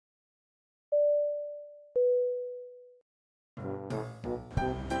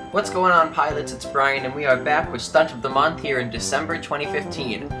What's going on, pilots? It's Brian, and we are back with Stunt of the Month here in December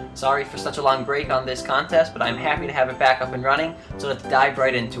 2015. Sorry for such a long break on this contest, but I'm happy to have it back up and running, so let's dive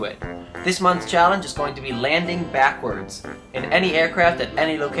right into it. This month's challenge is going to be landing backwards. In any aircraft at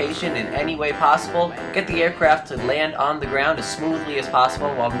any location in any way possible, get the aircraft to land on the ground as smoothly as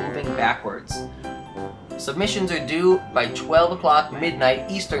possible while moving backwards. Submissions are due by 12 o'clock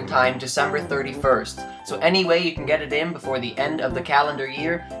midnight Eastern Time, December 31st. So any way you can get it in before the end of the calendar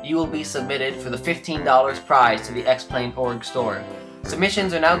year, you will be submitted for the $15 prize to the X-Plane.org store.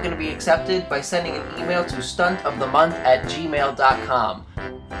 Submissions are now going to be accepted by sending an email to stuntofthemonth@gmail.com.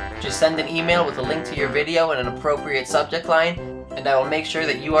 Just send an email with a link to your video and an appropriate subject line, and I will make sure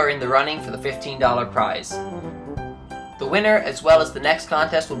that you are in the running for the $15 prize. The winner, as well as the next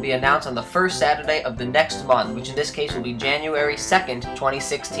contest, will be announced on the first Saturday of the next month, which in this case will be January 2nd,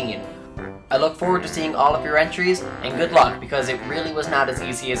 2016. I look forward to seeing all of your entries, and good luck, because it really was not as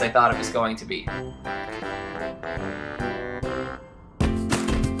easy as I thought it was going to be.